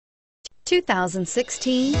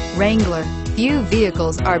2016 Wrangler. Few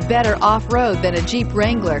vehicles are better off-road than a Jeep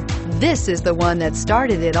Wrangler. This is the one that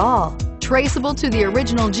started it all. Traceable to the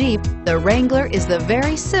original Jeep, the Wrangler is the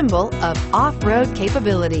very symbol of off-road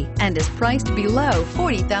capability and is priced below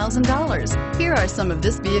 $40,000. Here are some of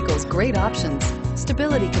this vehicle's great options: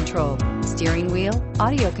 stability control, steering wheel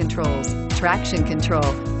audio controls, traction control,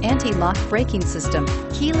 anti-lock braking system,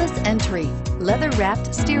 keyless entry,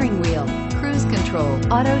 leather-wrapped steering wheel, cruise control,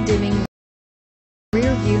 auto-dimming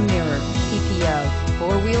rear view mirror, PPO,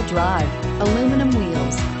 four-wheel drive, aluminum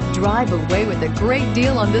wheels. Drive away with a great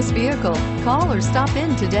deal on this vehicle. Call or stop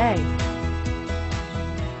in today.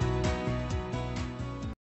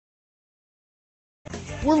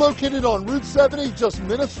 We're located on Route 70, just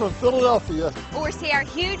minutes from Philadelphia. Or see our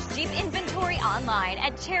huge Jeep inventory online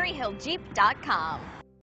at cherryhilljeep.com.